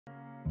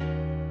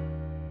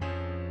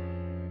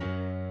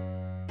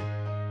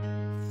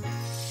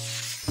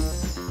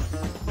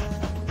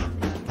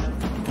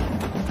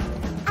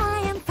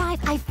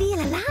I feel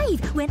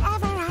alive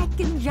whenever I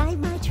can drive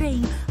my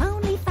train.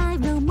 Only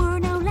 5, no more,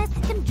 no less,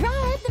 can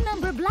drive the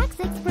Numberblocks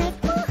Express.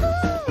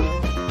 Woohoo!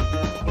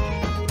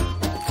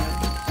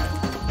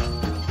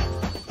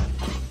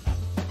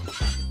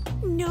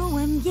 No,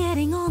 I'm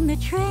getting on the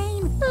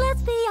train.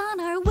 Let's be on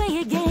our way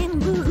again.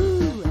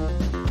 Woohoo!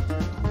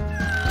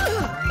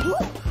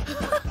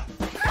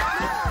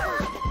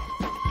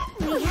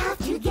 We have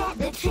to get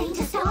the train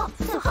to stop.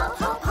 So hop,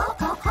 hop, hop,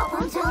 hop,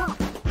 hop on top.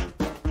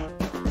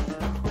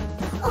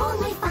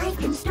 Only 5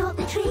 can stop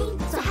the train.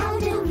 So how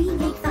do we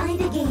make 5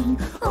 again?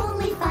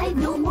 Only 5,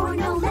 no more,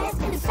 no less,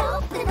 can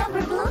stop the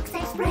Numberblocks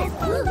Express.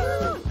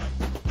 Woohoo!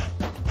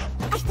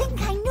 I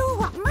think I know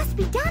what must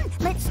be done.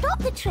 Let's stop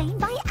the train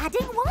by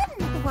adding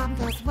 1. 1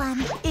 plus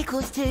 1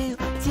 equals 2. 2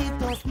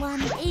 plus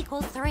 1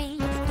 equals 3.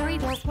 3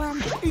 plus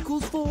 1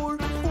 Equals 4.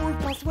 4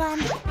 plus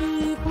 1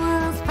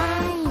 equals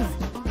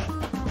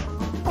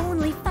 5.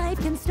 Only 5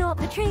 can stop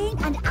the train,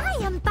 and I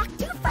am back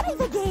to 5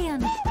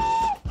 again.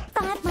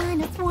 5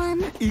 minus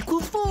 1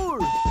 Equals 4.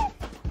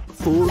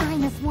 4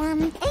 minus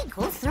 1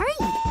 equals 3.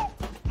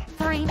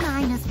 3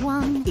 minus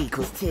 1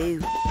 equals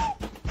 2.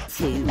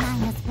 2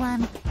 minus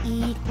 1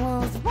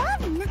 equals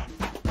 1.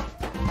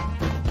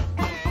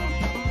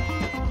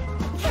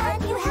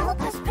 Can you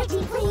help us,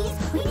 pretty please?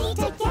 We need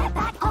to get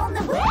back on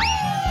the way.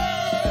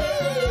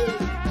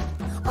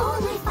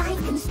 Only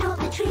 5 can stop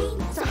the train,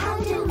 so how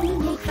do we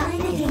make 5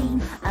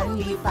 again?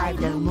 Only 5,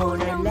 no more,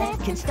 no less,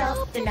 can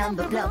stop the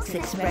Numberblocks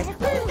Express.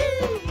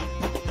 Woohoo!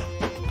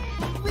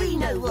 We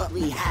know what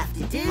we have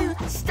to do.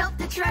 Stop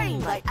the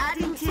train by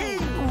adding 2.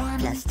 1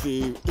 Plus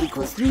 2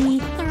 equals 3.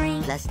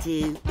 3 Plus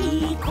 2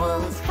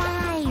 equals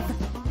 5.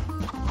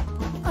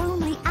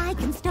 Only I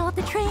can stop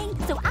the train,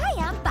 so I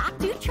am back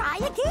to try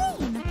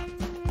again.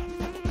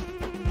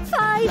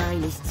 5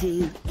 minus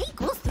 2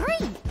 equals 3.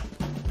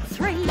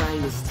 3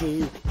 minus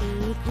 2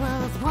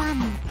 equals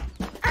 1.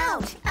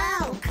 Ouch!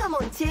 Ow! Come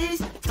on,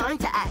 twos! Time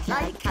to act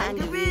like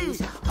kangaroos!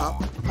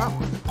 Hop, hop,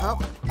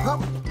 hop,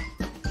 hop!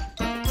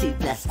 2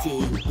 plus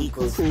 2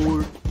 equals 4.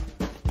 4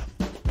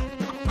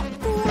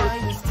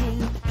 minus 2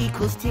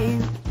 equals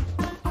 2.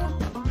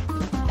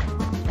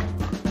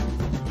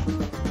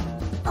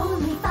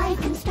 Only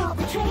 5 can stop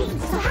the train,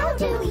 so how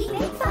do we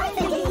make 5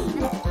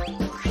 again?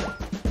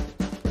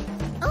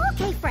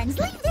 Okay, friends,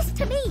 leave this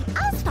to me.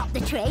 I'll stop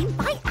the train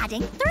by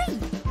adding 3.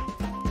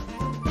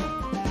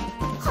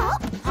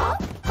 Hop,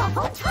 hop, hop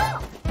on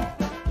top.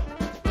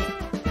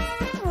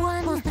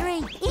 1 plus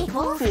 3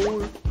 equals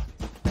 4.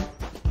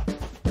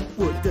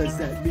 What does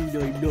that mean?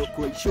 I'm not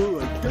quite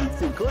sure. I don't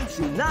think I've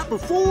seen that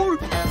before.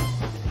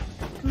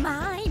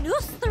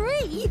 minus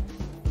 3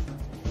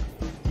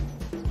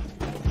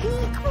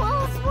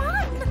 equals 1.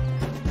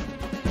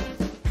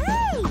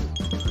 Hey!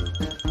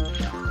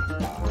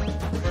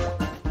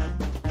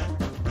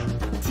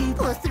 2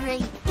 plus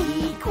 3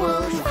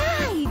 equals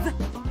 5.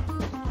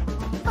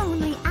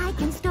 Only I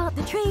can stop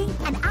the train,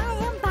 and I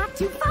am back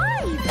to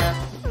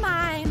 5.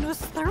 Minus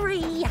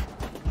 3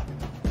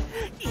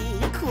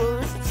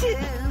 equals 2.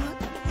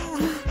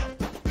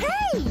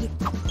 Hey!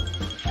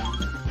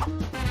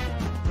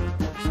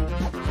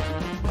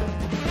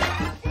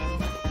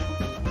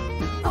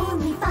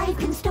 Only 5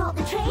 can stop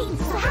the train,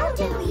 so how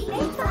do we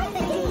make 5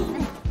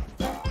 again?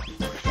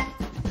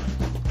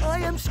 I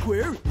am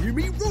square, hear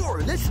me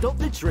roar. Let's stop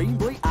the train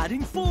by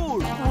adding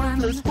 4. 1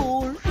 plus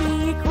 4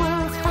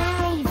 equals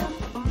 5.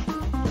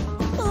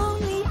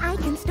 Only I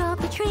can stop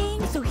the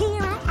train, so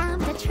here I am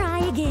to try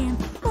again.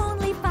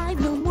 Only 5,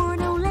 no more,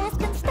 no less,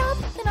 can stop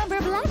the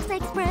Numberblocks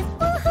Express.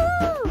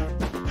 Woohoo!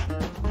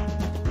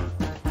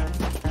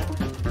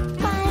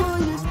 5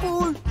 minus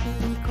 4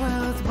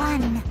 equals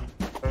 1.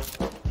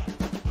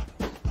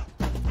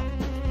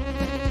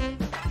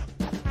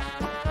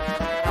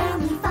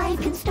 Only 5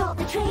 can stop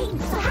the train,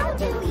 so how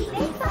do we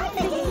make 5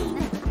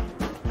 again?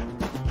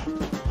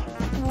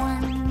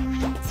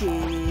 1,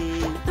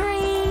 2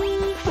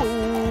 3,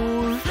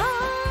 4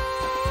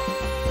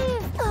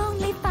 5.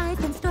 Only 5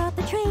 can stop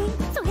the train,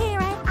 so here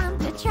I am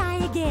to try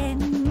again.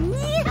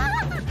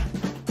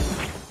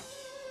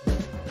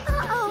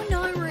 Uh-oh,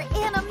 no, we're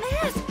in a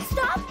mess.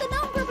 Stop the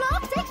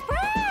Numberblocks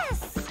Express.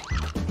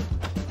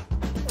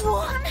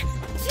 1,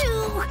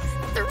 2,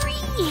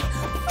 3,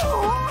 4, 5.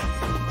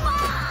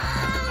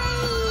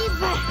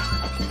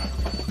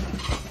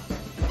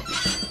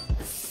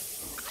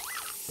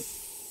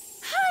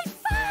 High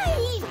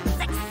five!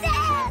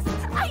 Success!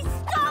 I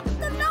stopped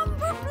the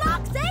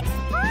Numberblocks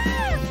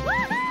Express!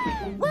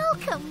 Woohoo!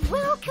 Welcome,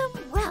 welcome,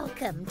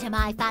 welcome to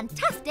my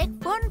fantastic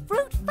fun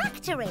fruit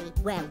factory,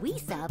 where we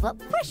serve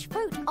up fresh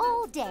fruit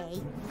all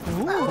day.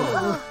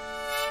 Oh.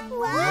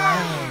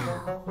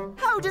 Wow!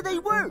 How do they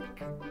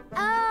work?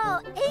 Oh,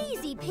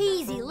 easy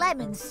peasy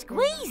lemon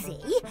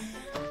squeezy.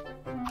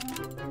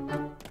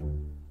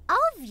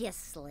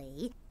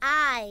 Obviously,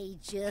 I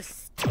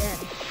just...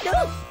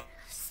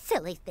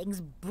 silly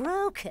thing's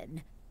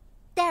broken.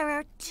 There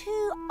are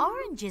 2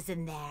 oranges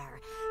in there.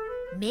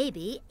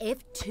 Maybe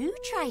if 2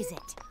 tries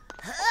it.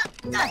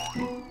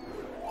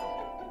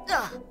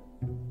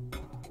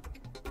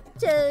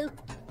 2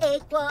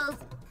 equals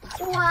 2.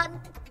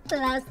 1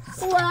 plus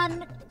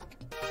 1.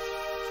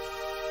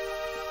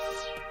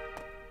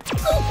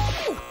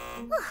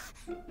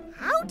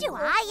 How do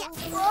I...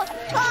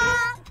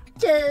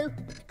 2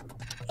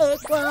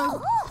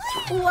 equals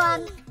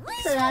 1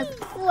 plus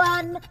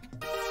 1.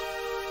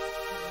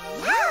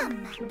 Yum!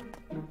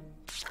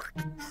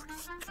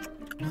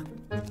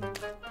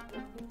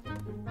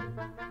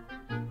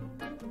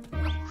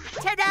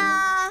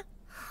 Ta-da!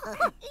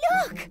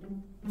 Look!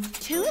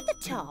 2 at the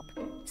top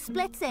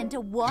splits into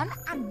 1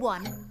 and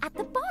 1 at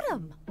the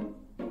bottom.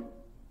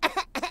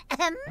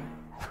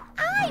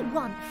 I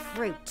want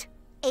fruit.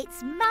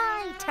 It's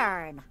my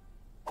turn.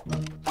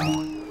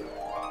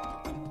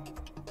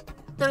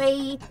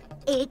 3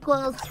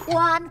 equals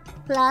 1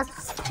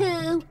 plus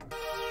 2.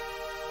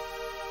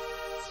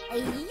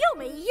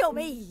 Yummy,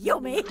 yummy,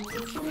 yummy.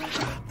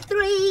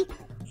 3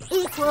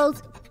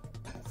 equals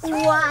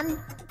 1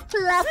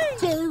 plus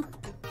 2.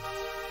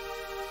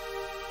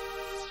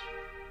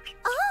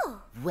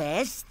 Oh!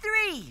 Where's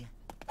 3?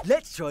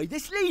 Let's try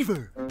this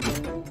lever.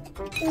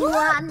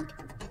 1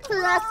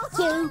 plus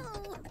 2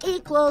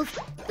 equals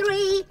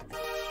 3.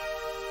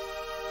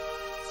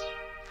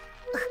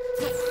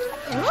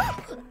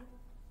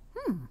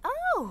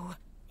 Oh,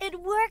 it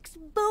works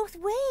both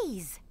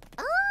ways.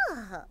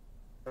 Oh.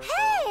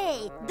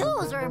 Hey,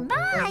 those are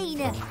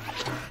mine.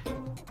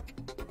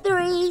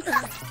 3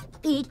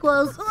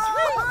 equals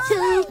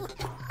 2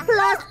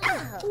 plus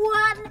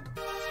 1.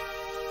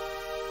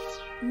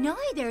 Now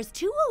there's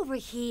 2 over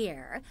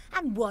here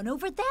and 1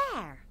 over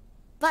there.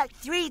 But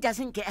 3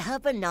 doesn't get her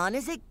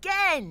bananas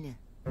again.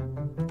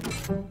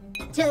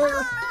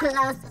 2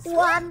 plus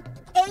 1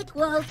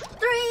 equals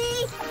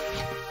 3.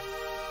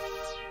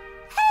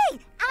 Hey,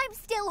 I'm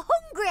still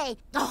hungry.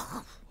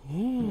 Oh.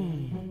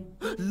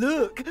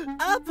 Look,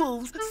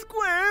 apples,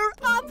 square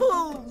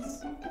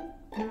apples.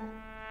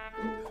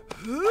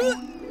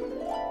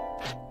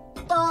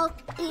 4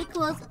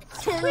 equals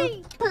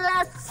 2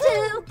 plus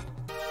 2.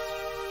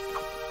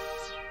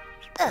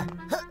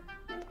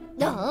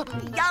 Yum,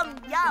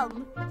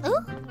 yum.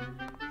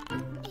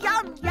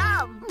 Yum,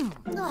 yum.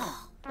 No,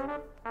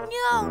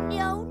 no,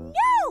 no,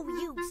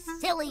 you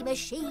silly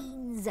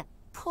machines.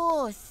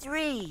 Poor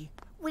 3.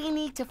 We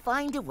need to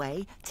find a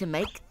way to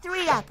make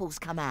 3 apples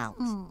come out.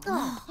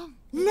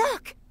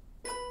 Look!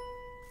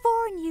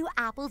 4 new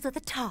apples at the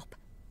top.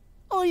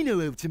 I know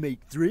how to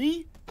make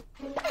 3.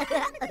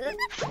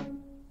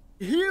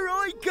 Here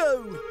I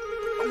go.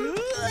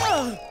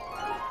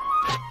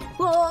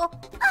 4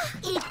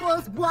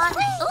 equals 1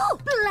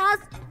 plus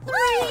 3.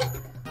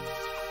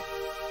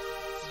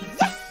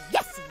 Yes,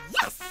 yes,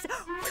 yes!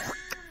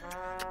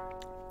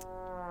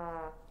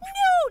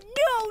 No,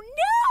 no,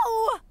 no!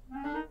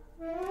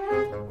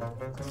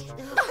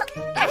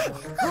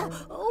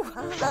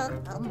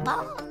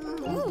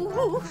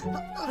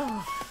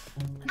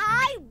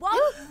 I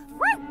want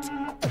fruit!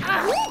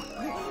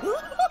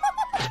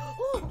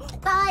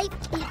 5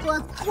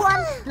 equals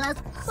 1 plus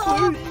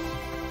 4.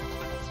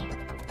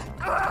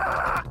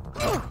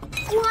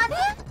 1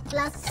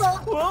 plus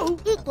 4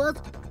 equals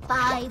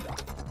 5.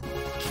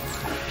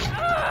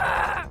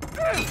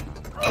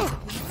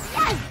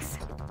 Yikes!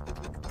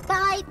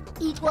 5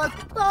 equals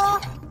 4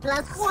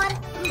 plus 1.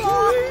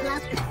 4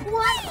 plus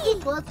 1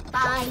 equals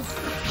 5.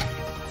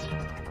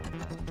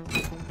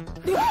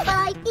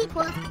 5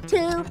 equals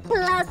 2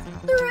 plus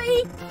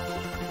 3.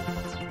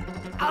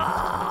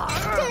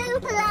 2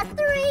 plus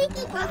 3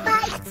 equals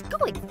 5. It's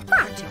going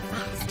far too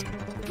fast.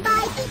 5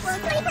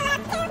 equals 3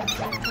 plus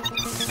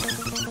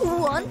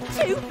 1,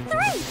 2,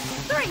 3.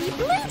 3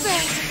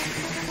 blueberries.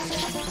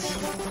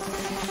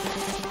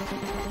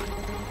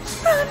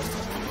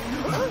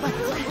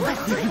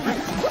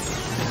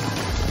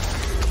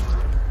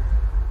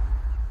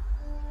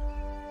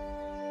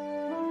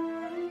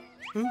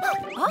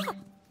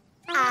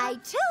 I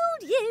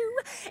told you!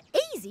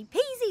 Easy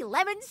peasy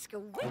lemon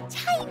squeeze.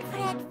 Time for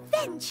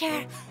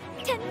adventure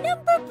to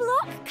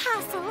Numberblock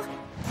Castle.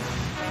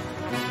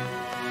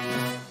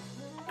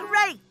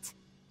 Great!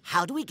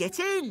 How do we get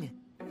in?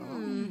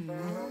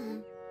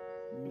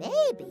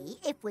 Maybe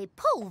if we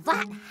pull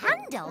that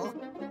handle.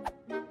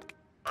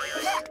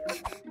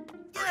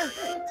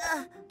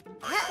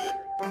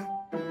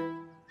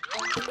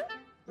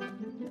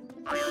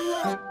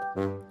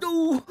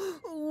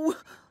 Oh,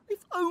 if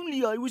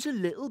only I was a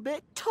little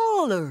bit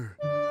taller.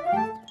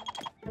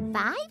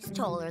 5's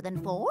taller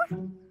than 4.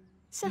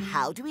 So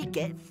how do we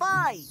get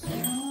 5?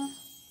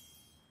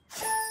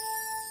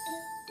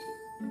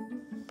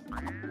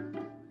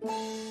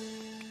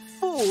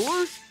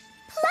 4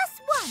 Plus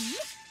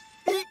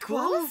 1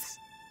 equals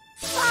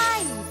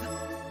 5.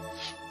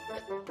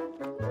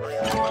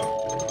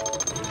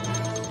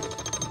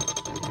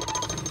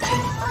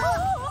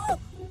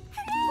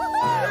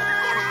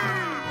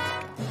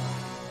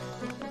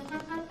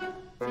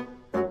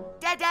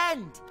 Dead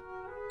end.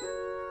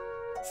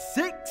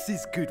 6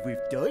 is good with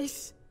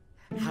dice.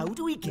 How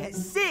do we get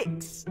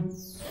 6?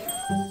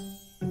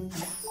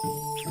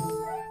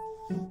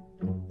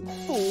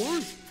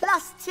 4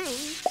 plus 2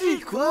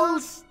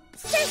 equals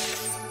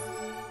 6.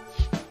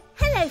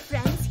 Hello,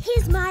 friends. Here's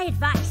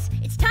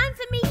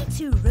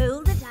to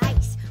roll the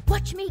dice.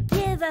 Watch me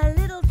give a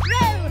little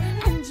throw,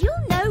 and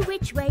you'll know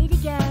which way to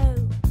go.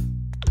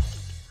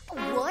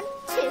 1,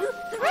 2,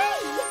 3.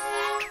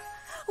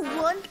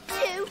 1,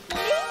 2, 3.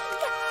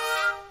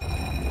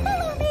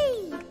 Follow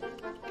me.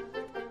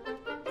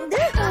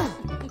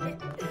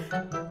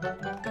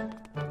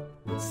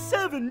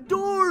 7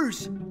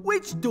 doors.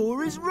 Which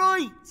door is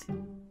right?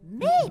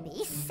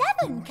 Maybe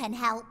 7 can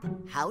help.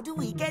 How do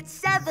we get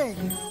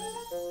 7?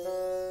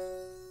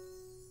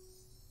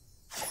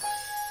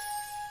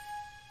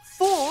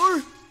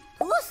 4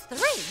 Plus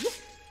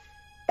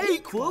 3.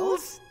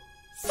 equals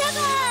 7!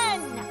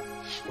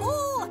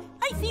 Oh,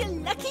 I feel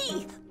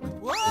lucky.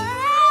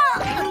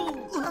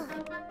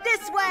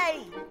 This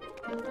way.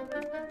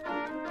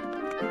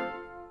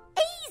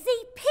 Easy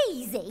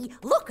peasy.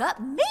 Look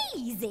up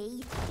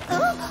measy.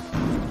 Oh,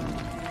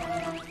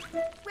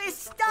 We're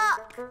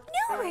stuck.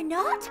 no, we're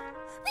not.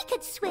 We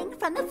could swing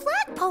from the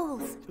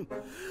flagpoles.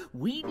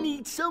 We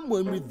need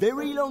someone with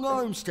very long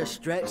arms to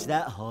stretch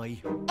that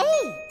high.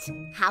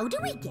 8. How do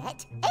we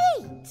get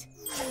 8?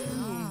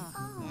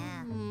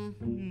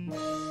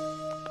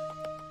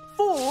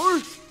 4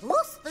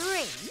 Plus 3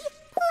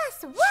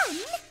 plus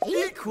 1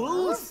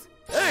 equals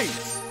 8.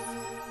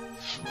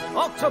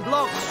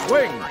 Octoblocks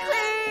swing.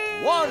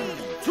 1,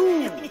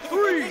 2,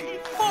 3,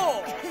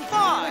 4,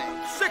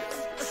 5,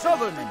 6,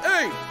 7,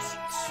 8.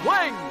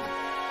 Swing.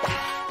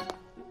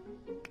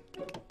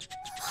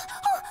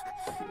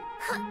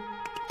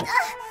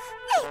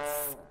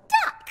 It's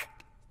stuck.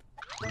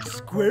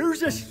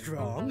 Squares are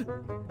strong.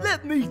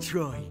 Let me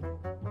try.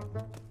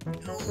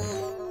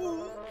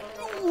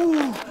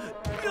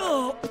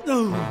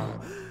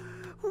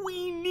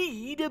 We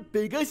need a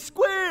bigger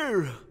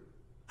square.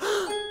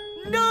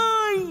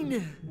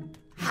 9.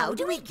 How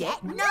do we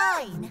get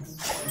 9?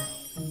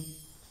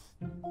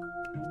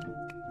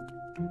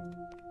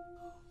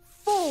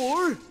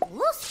 4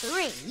 Plus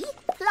 3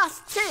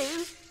 plus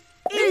 2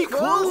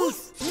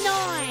 equals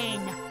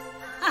 9.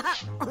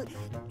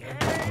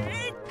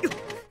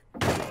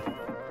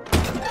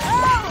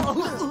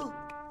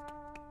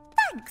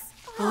 Thanks.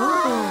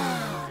 1,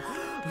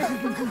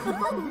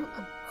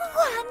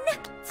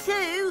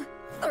 2,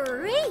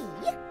 3.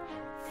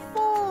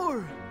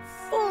 4.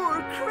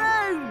 4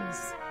 crowns.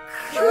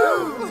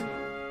 Cool.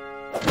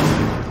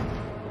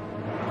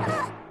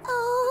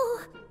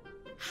 Oh.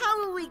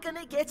 how are we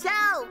gonna get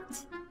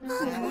out?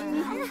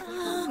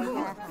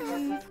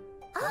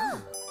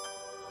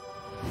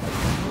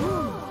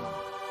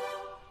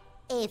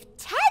 If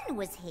 10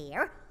 was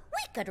here,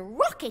 we could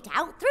rocket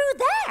out through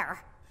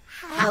there.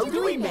 How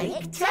do we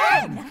make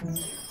 10?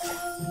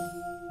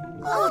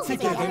 All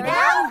together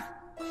now.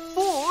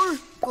 4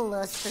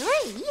 Plus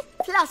 3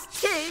 plus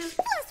 2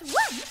 plus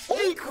 1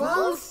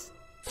 Equals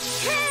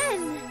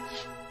 10.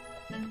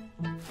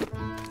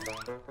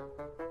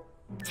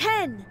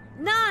 10,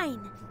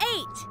 9,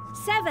 8,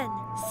 7,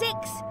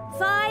 6,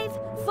 5,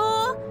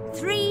 4,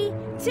 3,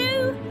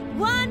 2,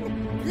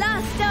 1,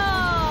 blast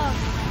off!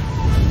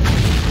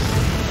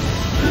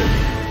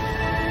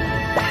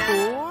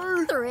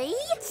 4 3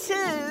 2.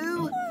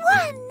 1.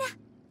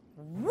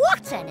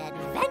 What an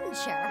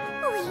adventure!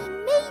 We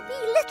may be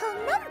little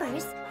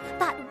numbers,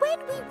 but when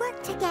we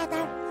work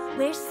together,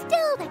 we're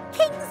still the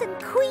kings and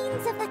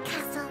queens of the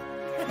castle.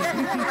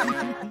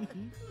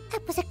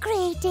 It was a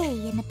grey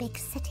day in the big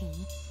city.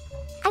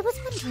 I was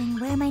wondering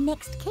where my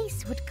next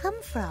case would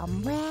come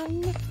from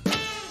when...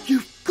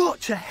 You've got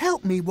to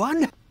help me,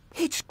 One.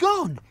 It's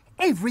gone.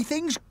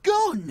 Everything's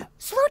gone.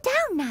 Slow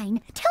down,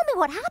 9. Tell me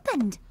what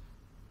happened.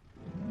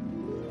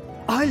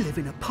 I live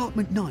in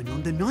apartment 9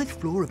 on the 9th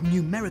floor of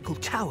Numerical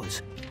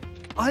Towers.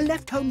 I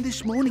left home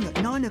this morning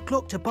at 9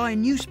 o'clock to buy a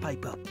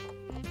newspaper.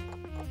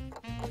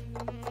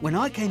 When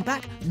I came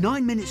back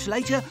 9 minutes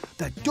later,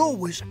 the door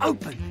was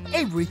open.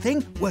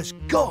 Everything was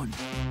gone.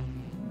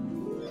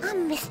 A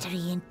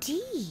mystery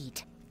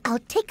indeed. I'll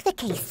take the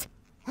case.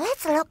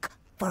 Let's look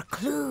for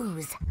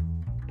clues.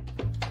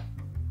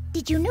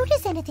 Did you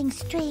notice anything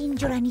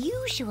strange or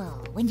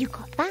unusual when you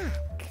got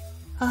back?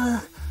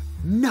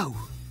 No,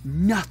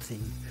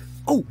 nothing.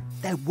 Oh,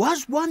 there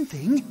was one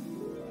thing.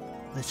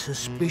 The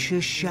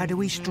suspicious,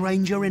 shadowy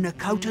stranger in a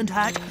coat and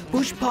hat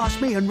pushed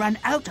past me and ran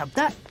out of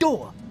that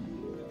door.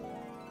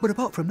 But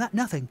apart from that,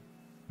 nothing.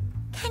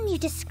 Can you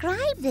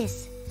describe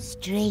this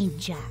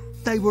stranger?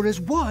 They were as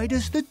wide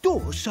as the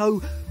door,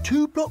 so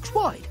 2 blocks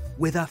wide,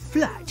 with a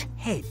flat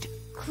head.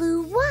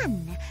 Clue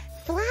 1.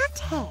 Flat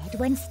head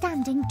when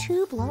standing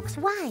 2 blocks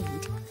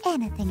wide.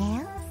 Anything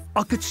else?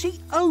 I could see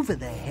over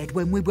their head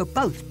when we were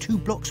both 2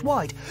 blocks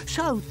wide,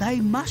 so they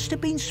must have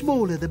been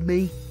smaller than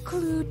me.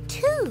 Clue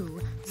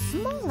 2.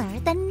 Smaller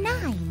than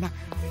 9.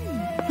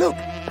 Look,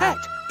 hat,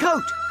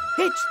 coat,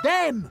 it's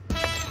them!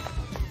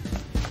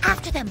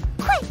 After them,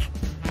 quick!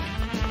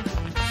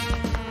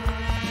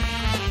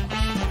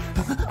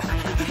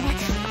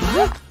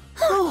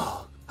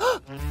 Oh,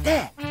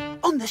 there,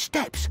 on the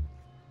steps.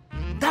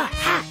 The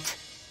hat!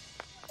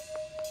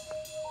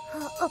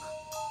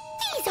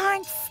 These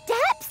aren't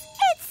steps,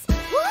 it's...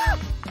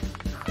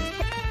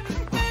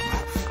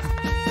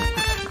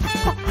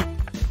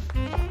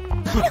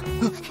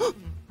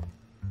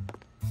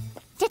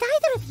 Did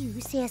either of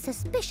you see a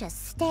suspicious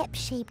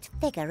step-shaped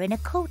figure in a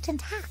coat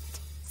and hat?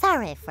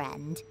 Sorry,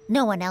 friend.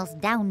 No one else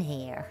down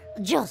here.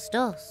 Just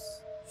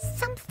us.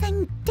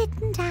 Something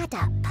didn't add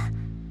up.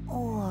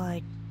 Or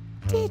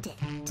did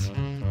it?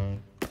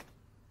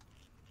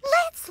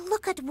 Let's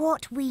look at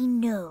what we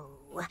know.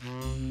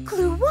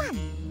 Clue 1.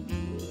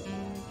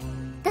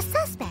 The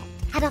suspect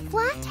had a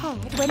flat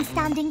head when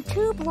standing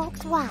 2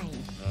 blocks wide.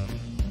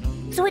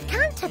 So it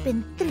can't have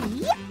been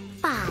 3,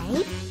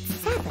 5,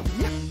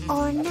 7,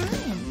 or 9.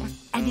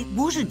 And it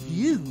wasn't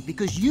you,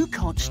 because you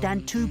can't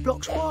stand 2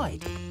 blocks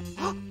wide.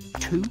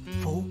 2,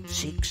 4,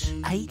 6,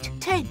 8,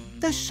 10.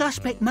 The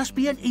suspect must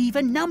be an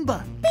even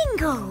number.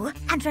 Bingo!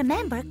 And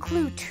remember,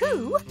 clue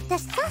 2, the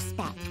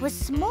suspect was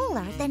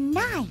smaller than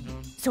 9.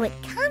 So it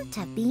can't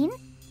have been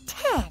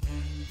 10.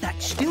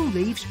 That still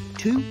leaves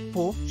 2,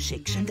 4,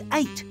 6, and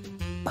 8.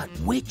 But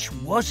which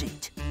was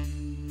it?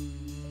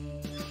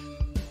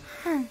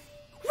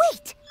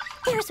 Wait!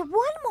 There's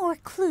one more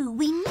clue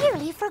we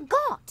nearly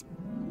forgot.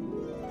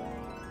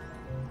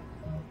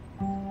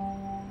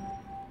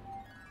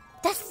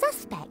 The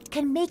suspect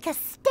can make a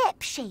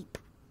step shape.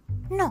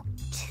 Not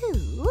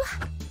 2,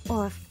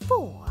 or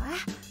 4,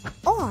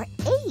 or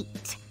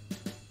 8.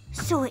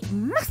 So it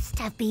must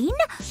have been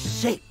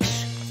 6.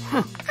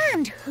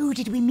 And who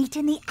did we meet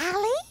in the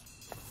alley?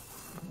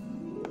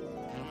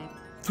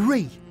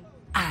 3.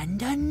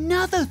 And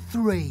another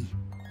 3.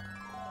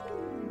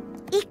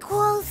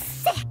 Equals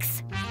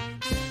 6.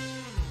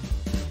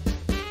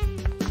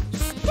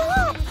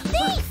 Stop,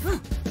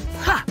 thief!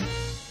 Ha!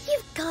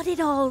 You've got it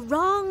all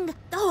wrong.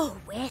 Oh,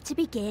 where to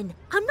begin?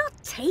 I'm not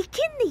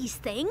taking these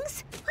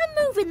things.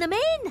 I'm moving them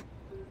in.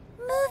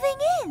 Moving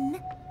in?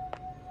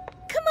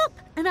 Come up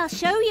and I'll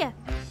show you.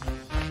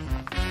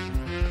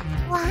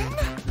 1,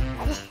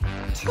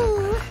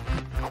 2,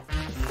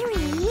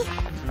 3,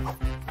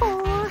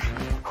 4,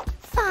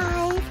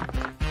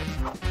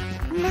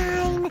 5,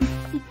 9.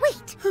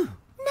 Wait, 9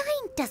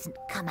 doesn't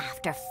come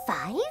after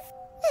 5.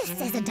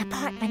 This isn't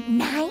apartment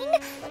 9,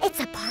 it's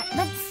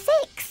apartment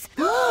 6.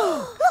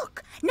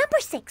 Look, number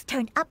 6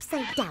 turned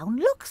upside down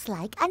looks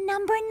like a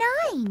number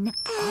 9.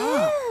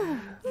 Oh.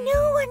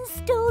 No one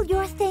stole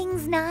your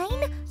things, 9.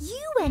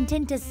 You went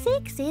into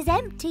 6's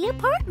empty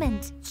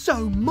apartment.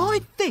 So my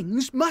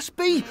things must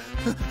be...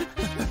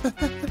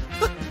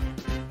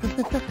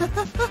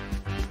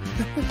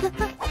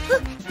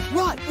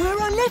 right where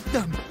I left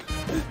them.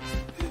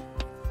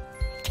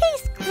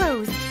 Case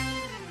closed.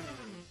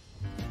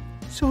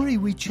 Sorry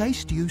we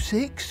chased you,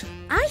 6.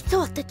 I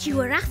thought that you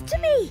were after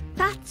me.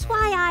 That's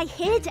why I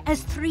hid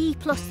as 3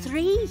 plus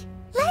 3.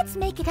 Let's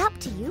make it up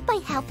to you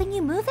by helping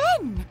you move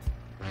in.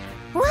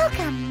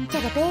 Welcome to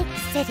the big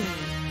city.